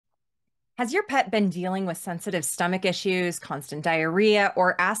Has your pet been dealing with sensitive stomach issues, constant diarrhea,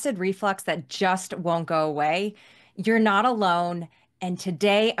 or acid reflux that just won't go away? You're not alone. And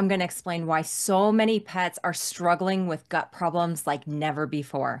today I'm going to explain why so many pets are struggling with gut problems like never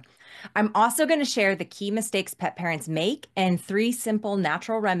before. I'm also going to share the key mistakes pet parents make and 3 simple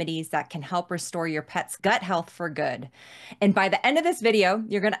natural remedies that can help restore your pet's gut health for good. And by the end of this video,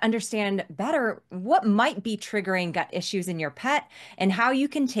 you're going to understand better what might be triggering gut issues in your pet and how you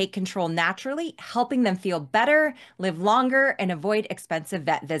can take control naturally, helping them feel better, live longer, and avoid expensive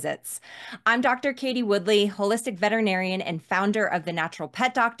vet visits. I'm Dr. Katie Woodley, holistic veterinarian and founder of The Natural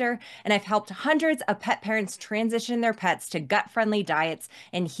Pet Doctor, and I've helped hundreds of pet parents transition their pets to gut-friendly diets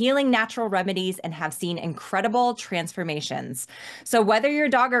and healing natural remedies and have seen incredible transformations. So whether your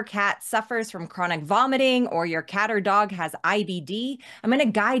dog or cat suffers from chronic vomiting or your cat or dog has IBD, I'm going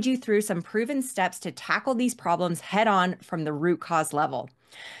to guide you through some proven steps to tackle these problems head on from the root cause level.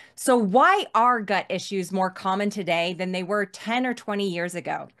 So why are gut issues more common today than they were 10 or 20 years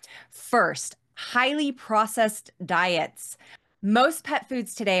ago? First, highly processed diets. Most pet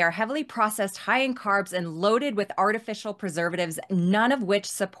foods today are heavily processed, high in carbs, and loaded with artificial preservatives, none of which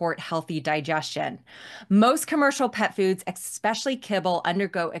support healthy digestion. Most commercial pet foods, especially kibble,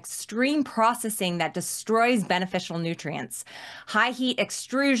 undergo extreme processing that destroys beneficial nutrients. High heat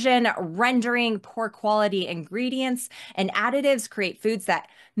extrusion, rendering, poor quality ingredients, and additives create foods that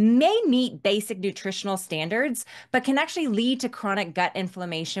may meet basic nutritional standards, but can actually lead to chronic gut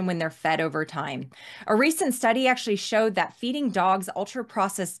inflammation when they're fed over time. A recent study actually showed that feeding dogs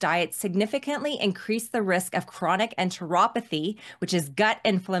ultra-processed diets significantly increase the risk of chronic enteropathy, which is gut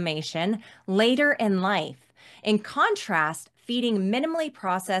inflammation, later in life. In contrast, feeding minimally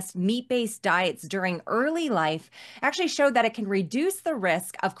processed meat-based diets during early life actually showed that it can reduce the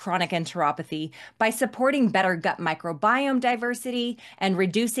risk of chronic enteropathy by supporting better gut microbiome diversity and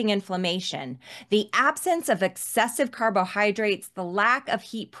reducing inflammation. The absence of excessive carbohydrates, the lack of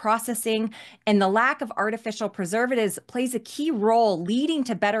heat processing, and the lack of artificial preservatives plays a key role leading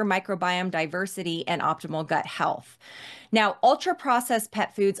to better microbiome diversity and optimal gut health. Now, ultra-processed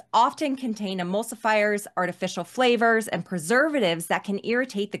pet foods often contain emulsifiers, artificial flavors, and preservatives that can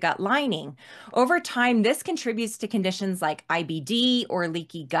irritate the gut lining. Over time, this contributes to conditions like IBD or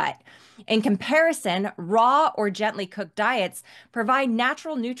leaky gut. In comparison, raw or gently cooked diets provide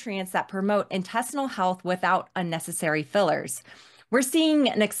natural nutrients that promote intestinal health without unnecessary fillers. We're seeing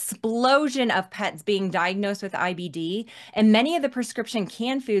an explosion of pets being diagnosed with IBD, and many of the prescription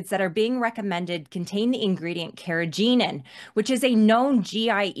canned foods that are being recommended contain the ingredient carrageenan, which is a known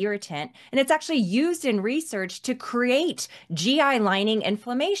GI irritant, and it's actually used in research to create GI lining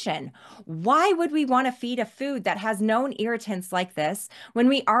inflammation. Why would we want to feed a food that has known irritants like this when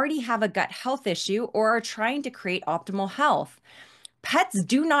we already have a gut health issue or are trying to create optimal health? Pets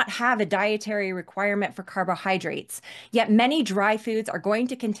do not have a dietary requirement for carbohydrates, yet many dry foods are going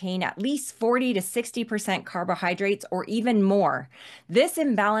to contain at least 40 to 60% carbohydrates or even more. This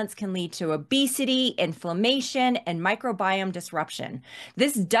imbalance can lead to obesity, inflammation, and microbiome disruption.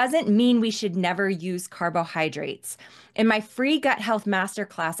 This doesn't mean we should never use carbohydrates. In my free gut health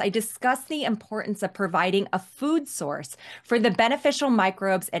masterclass, I discuss the importance of providing a food source for the beneficial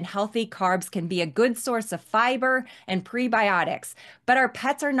microbes, and healthy carbs can be a good source of fiber and prebiotics, but our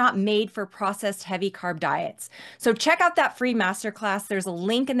pets are not made for processed heavy carb diets. So check out that free masterclass. There's a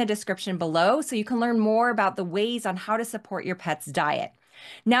link in the description below so you can learn more about the ways on how to support your pet's diet.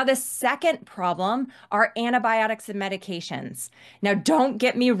 Now, the second problem are antibiotics and medications. Now, don't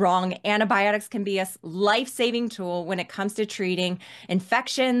get me wrong, antibiotics can be a life-saving tool when it comes to treating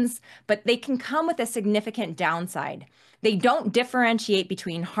infections, but they can come with a significant downside. They don't differentiate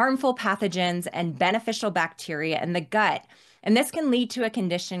between harmful pathogens and beneficial bacteria in the gut. And this can lead to a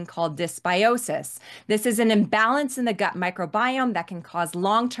condition called dysbiosis. This is an imbalance in the gut microbiome that can cause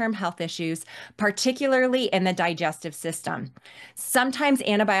long-term health issues, particularly in the digestive system. Sometimes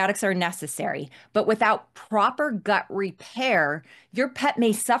antibiotics are necessary, but without proper gut repair, your pet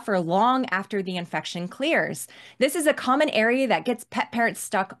may suffer long after the infection clears. This is a common area that gets pet parents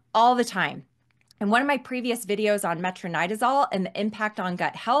stuck all the time. In one of my previous videos on metronidazole and the impact on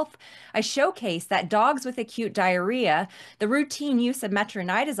gut health, I showcased that dogs with acute diarrhea, the routine use of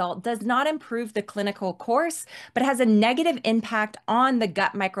metronidazole does not improve the clinical course, but has a negative impact on the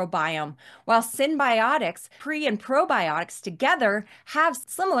gut microbiome, while symbiotics, pre and probiotics together, have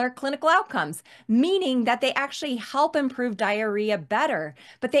similar clinical outcomes, meaning that they actually help improve diarrhea better,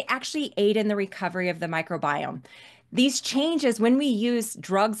 but they actually aid in the recovery of the microbiome. These changes, when we use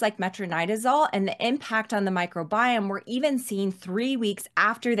drugs like metronidazole, and the impact on the microbiome were even seen 3 weeks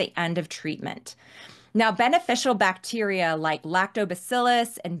after the end of treatment. Now, beneficial bacteria like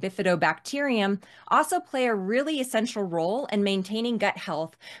lactobacillus and bifidobacterium also play a really essential role in maintaining gut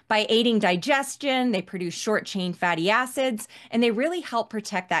health by aiding digestion. They produce short chain fatty acids, and they really help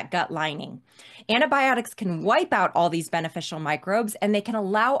protect that gut lining. Antibiotics can wipe out all these beneficial microbes, and they can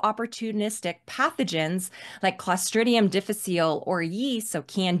allow opportunistic pathogens like Clostridium difficile or yeast, so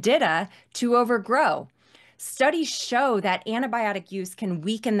Candida, to overgrow. Studies show that antibiotic use can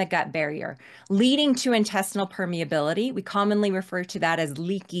weaken the gut barrier, leading to intestinal permeability. We commonly refer to that as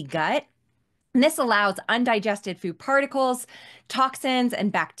leaky gut. And this allows undigested food particles, toxins,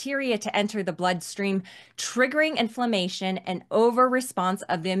 and bacteria to enter the bloodstream, triggering inflammation and over response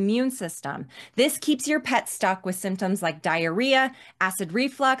of the immune system. This keeps your pet stuck with symptoms like diarrhea, acid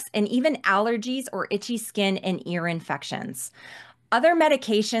reflux, and even allergies or itchy skin and ear infections. Other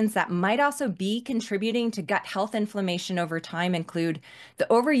medications that might also be contributing to gut health inflammation over time include the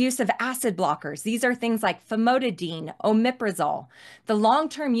overuse of acid blockers. These are things like famotidine, omeprazole. The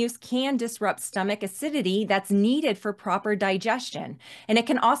long-term use can disrupt stomach acidity that's needed for proper digestion. And it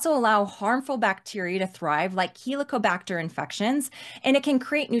can also allow harmful bacteria to thrive, like Helicobacter infections, and it can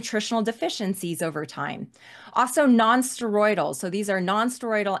create nutritional deficiencies over time. Also, non-steroidal. So these are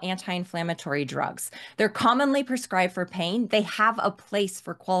non-steroidal anti-inflammatory drugs. They're commonly prescribed for pain. They have a place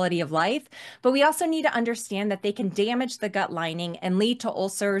for quality of life, but we also need to understand that they can damage the gut lining and lead to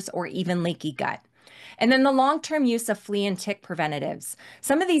ulcers or even leaky gut. And then the long-term use of flea and tick preventatives.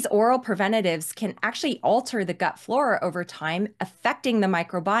 Some of these oral preventatives can actually alter the gut flora over time, affecting the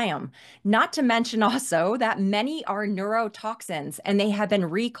microbiome. Not to mention also that many are neurotoxins and they have been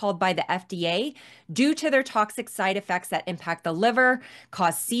recalled by the FDA due to their toxic side effects that impact the liver,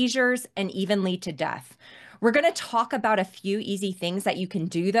 cause seizures, and even lead to death. We're going to talk about a few easy things that you can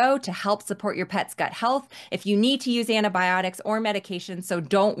do, though, to help support your pet's gut health if you need to use antibiotics or medications, so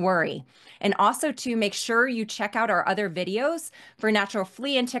don't worry. And also to make sure you check out our other videos for natural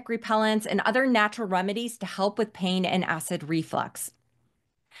flea and tick repellents and other natural remedies to help with pain and acid reflux.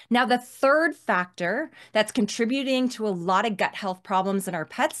 Now, the third factor that's contributing to a lot of gut health problems in our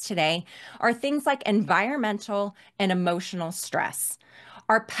pets today are things like environmental and emotional stress.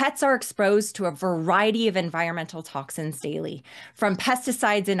 Our pets are exposed to a variety of environmental toxins daily, from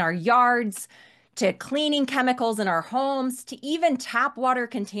pesticides in our yards to cleaning chemicals in our homes to even tap water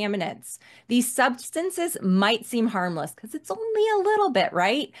contaminants. These substances might seem harmless because it's only a little bit,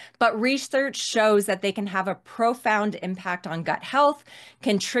 right? But research shows that they can have a profound impact on gut health,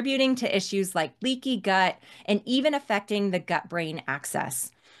 contributing to issues like leaky gut and even affecting the gut-brain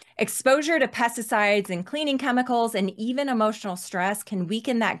axis. Exposure to pesticides and cleaning chemicals and even emotional stress can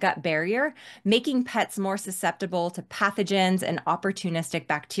weaken that gut barrier, making pets more susceptible to pathogens and opportunistic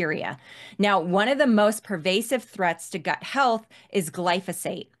bacteria. Now, one of the most pervasive threats to gut health is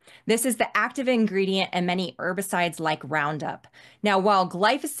glyphosate. This is the active ingredient in many herbicides like Roundup. Now, while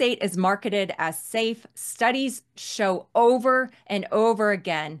glyphosate is marketed as safe, studies show over and over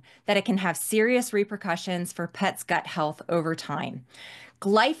again that it can have serious repercussions for pets' gut health over time.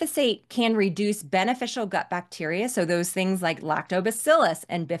 Glyphosate can reduce beneficial gut bacteria, so those things like lactobacillus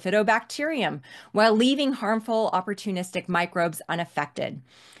and bifidobacterium, while leaving harmful opportunistic microbes unaffected.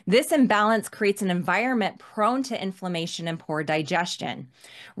 This imbalance creates an environment prone to inflammation and poor digestion.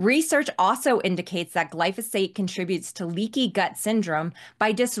 Research also indicates that glyphosate contributes to leaky gut syndrome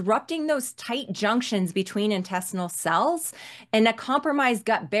by disrupting those tight junctions between intestinal cells, and a compromised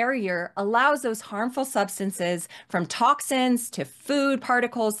gut barrier allows those harmful substances from toxins to food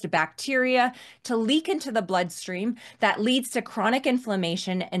particles to bacteria to leak into the bloodstream that leads to chronic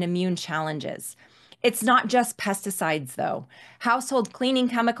inflammation and immune challenges. It's not just pesticides, though. Household cleaning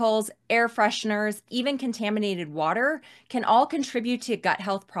chemicals, air fresheners, even contaminated water can all contribute to gut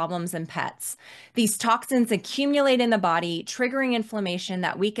health problems in pets. These toxins accumulate in the body, triggering inflammation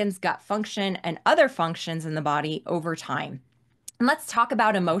that weakens gut function and other functions in the body over time. And let's talk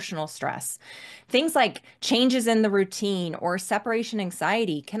about emotional stress. Things like changes in the routine or separation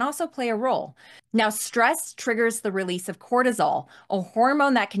anxiety can also play a role. Now, stress triggers the release of cortisol, a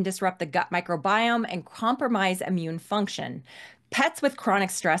hormone that can disrupt the gut microbiome and compromise immune function. Pets with chronic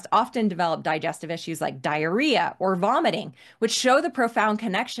stress often develop digestive issues like diarrhea or vomiting, which show the profound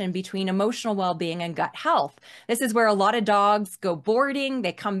connection between emotional well-being and gut health. This is where a lot of dogs go boarding,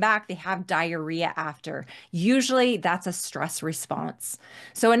 they come back, they have diarrhea after. Usually that's a stress response.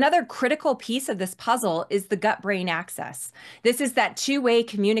 So another critical piece of this puzzle is the gut-brain axis. This is that two-way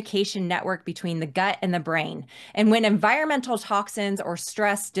communication network between the gut and the brain. And when environmental toxins or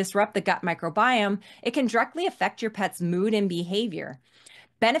stress disrupt the gut microbiome, it can directly affect your pet's mood and behavior.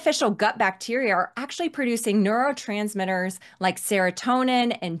 Beneficial gut bacteria are actually producing neurotransmitters like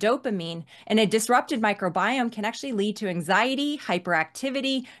serotonin and dopamine, and a disrupted microbiome can actually lead to anxiety,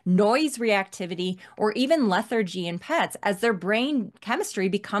 hyperactivity, noise reactivity, or even lethargy in pets as their brain chemistry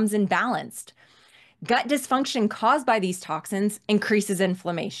becomes imbalanced. Gut dysfunction caused by these toxins increases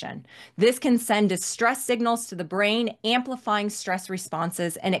inflammation. This can send distress signals to the brain, amplifying stress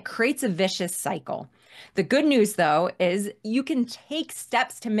responses, and it creates a vicious cycle. The good news, though, is you can take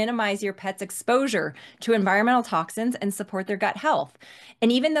steps to minimize your pet's exposure to environmental toxins and support their gut health.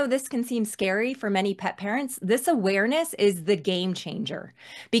 And even though this can seem scary for many pet parents, this awareness is the game changer.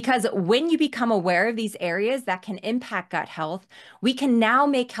 Because when you become aware of these areas that can impact gut health, we can now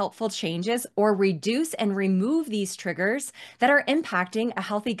make helpful changes or reduce and remove these triggers that are impacting a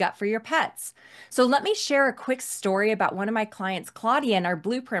healthy gut for your pets. So let me share a quick story about one of my clients, Claudia, in our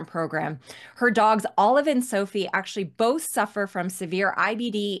Blueprint program. Her dogs, Olive and Sophie, actually both suffer from severe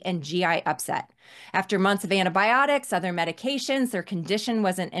IBD and GI upset. After months of antibiotics, other medications, their condition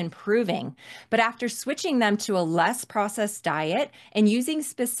wasn't improving. But after switching them to a less processed diet and using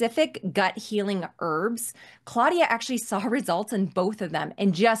specific gut healing herbs, Claudia actually saw results in both of them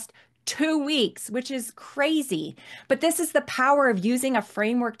in just 2 weeks, which is crazy. But this is the power of using a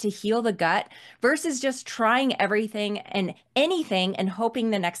framework to heal the gut versus just trying everything and anything and hoping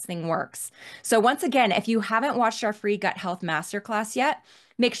the next thing works. So once again, if you haven't watched our free gut health masterclass yet,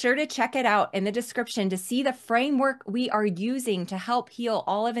 make sure to check it out in the description to see the framework we are using to help heal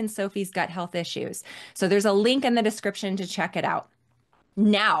Olive and Sophie's gut health issues. So there's a link in the description to check it out.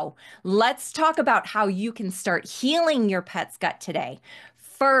 Now, let's talk about how you can start healing your pet's gut today.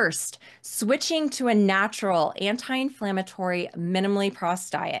 First, switching to a natural, anti-inflammatory, minimally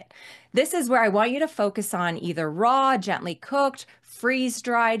processed diet. This is where I want you to focus on either raw, gently cooked,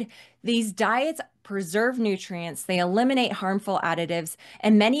 freeze-dried. These diets preserve nutrients, they eliminate harmful additives,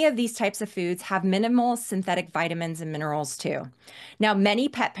 and many of these types of foods have minimal synthetic vitamins and minerals too. Now, many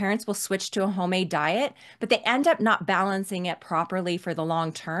pet parents will switch to a homemade diet, but they end up not balancing it properly for the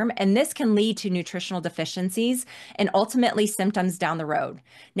long term, and this can lead to nutritional deficiencies and ultimately symptoms down the road.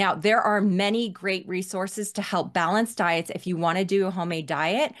 Now, there are many great resources to help balance diets if you want to do a homemade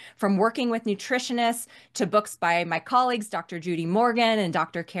diet, from working with nutritionists to books by my colleagues, Dr. Judy Morgan and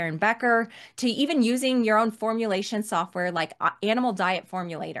Dr. Karen Becker, to even using your own formulation software like Animal Diet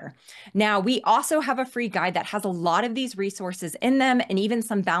Formulator. Now, we also have a free guide that has a lot of these resources in them and even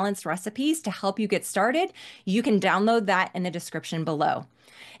some balanced recipes to help you get started. You can download that in the description below.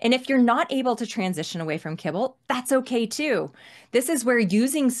 And if you're not able to transition away from kibble, that's okay too. This is where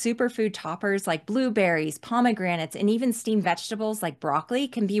using superfood toppers like blueberries, pomegranates, and even steamed vegetables like broccoli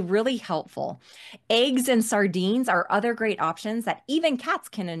can be really helpful. Eggs and sardines are other great options that even cats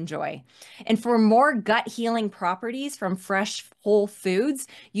can enjoy. And for more gut healing properties from fresh whole foods,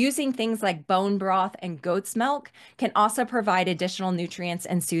 using things like bone broth and goat's milk can also provide additional nutrients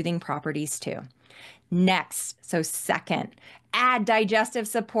and soothing properties too. Next, so second, add digestive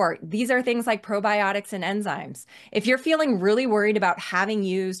support. These are things like probiotics and enzymes. If you're feeling really worried about having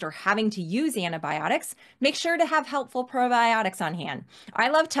used or having to use antibiotics, make sure to have helpful probiotics on hand. I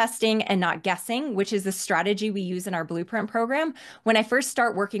love testing and not guessing, which is the strategy we use in our Blueprint program when I first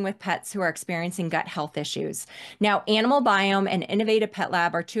start working with pets who are experiencing gut health issues. Now, Animal Biome and Innovative Pet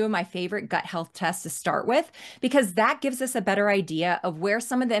Lab are two of my favorite gut health tests to start with because that gives us a better idea of where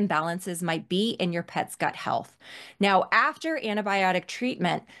some of the imbalances might be in your pet's gut health. Now, after antibiotic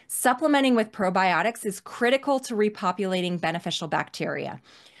treatment, supplementing with probiotics is critical to repopulating beneficial bacteria.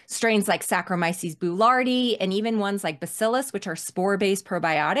 Strains like Saccharomyces boulardii and even ones like Bacillus, which are spore-based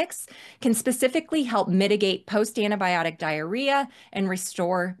probiotics, can specifically help mitigate post-antibiotic diarrhea and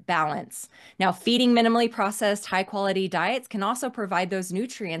restore balance. Now, feeding minimally processed, high-quality diets can also provide those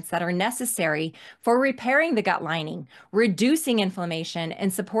nutrients that are necessary for repairing the gut lining, reducing inflammation,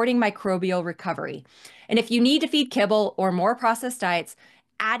 and supporting microbial recovery. And if you need to feed kibble or more processed diets,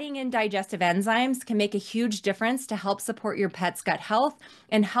 adding in digestive enzymes can make a huge difference to help support your pet's gut health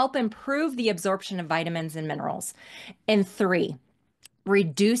and help improve the absorption of vitamins and minerals. And three,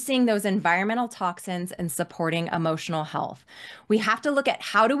 reducing those environmental toxins and supporting emotional health. We have to look at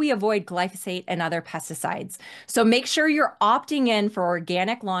how do we avoid glyphosate and other pesticides. So make sure you're opting in for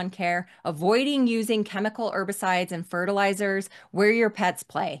organic lawn care, avoiding using chemical herbicides and fertilizers where your pets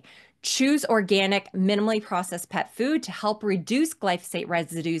play. Choose organic, minimally processed pet food to help reduce glyphosate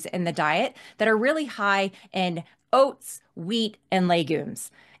residues in the diet that are really high in oats, wheat, and legumes.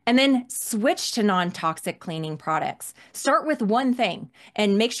 And then switch to non-toxic cleaning products. Start with one thing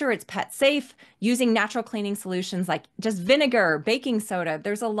and make sure it's pet safe, using natural cleaning solutions like just vinegar, baking soda.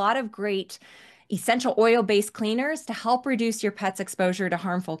 There's a lot of great essential oil-based cleaners to help reduce your pet's exposure to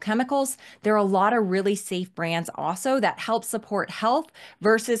harmful chemicals. There are a lot of really safe brands also that help support health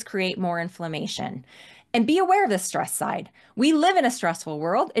versus create more inflammation. And be aware of the stress side. We live in a stressful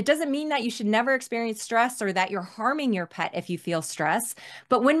world. It doesn't mean that you should never experience stress or that you're harming your pet if you feel stress.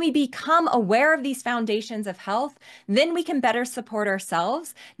 But when we become aware of these foundations of health, then we can better support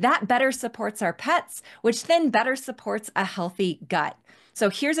ourselves. That better supports our pets, which then better supports a healthy gut. So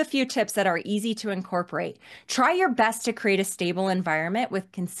here's a few tips that are easy to incorporate. Try your best to create a stable environment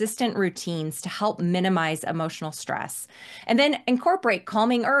with consistent routines to help minimize emotional stress. And then incorporate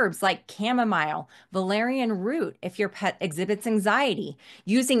calming herbs like chamomile, valerian root if your pet exhibits anxiety.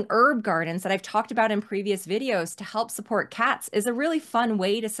 Using herb gardens that I've talked about in previous videos to help support cats is a really fun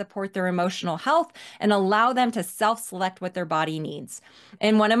way to support their emotional health and allow them to self-select what their body needs.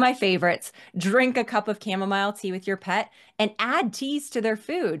 And one of my favorites, drink a cup of chamomile tea with your pet and add teas to their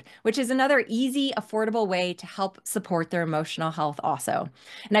food, which is another easy, affordable way to help support their emotional health also.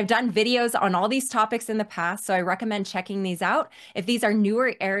 And I've done videos on all these topics in the past, so I recommend checking these out if these are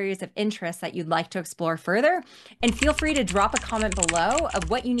newer areas of interest that you'd like to explore further. And feel free to drop a comment below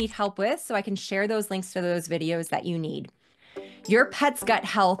of what you need help with so I can share those links to those videos that you need. Your pet's gut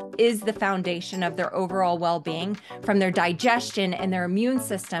health is the foundation of their overall well-being, from their digestion and their immune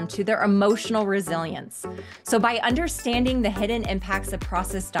system to their emotional resilience. So by understanding the hidden impacts of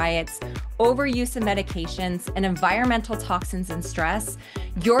processed diets, overuse of medications, and environmental toxins and stress,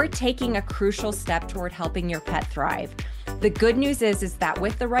 you're taking a crucial step toward helping your pet thrive. The good news is that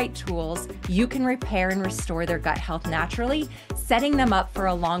with the right tools, you can repair and restore their gut health naturally, setting them up for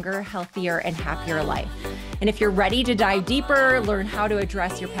a longer, healthier, and happier life. And if you're ready to dive deeper, learn how to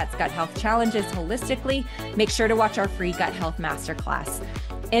address your pet's gut health challenges holistically, make sure to watch our free Gut Health Masterclass.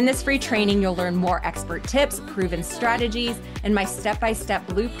 In this free training, you'll learn more expert tips, proven strategies, and my step-by-step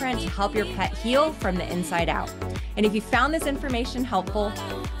blueprint to help your pet heal from the inside out. And if you found this information helpful,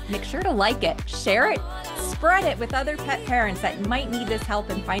 make sure to like it, share it, spread it with other pet parents that might need this help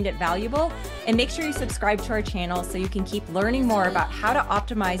and find it valuable. And make sure you subscribe to our channel so you can keep learning more about how to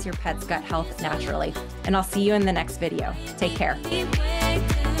optimize your pet's gut health naturally. And I'll see you in the next video. Take care.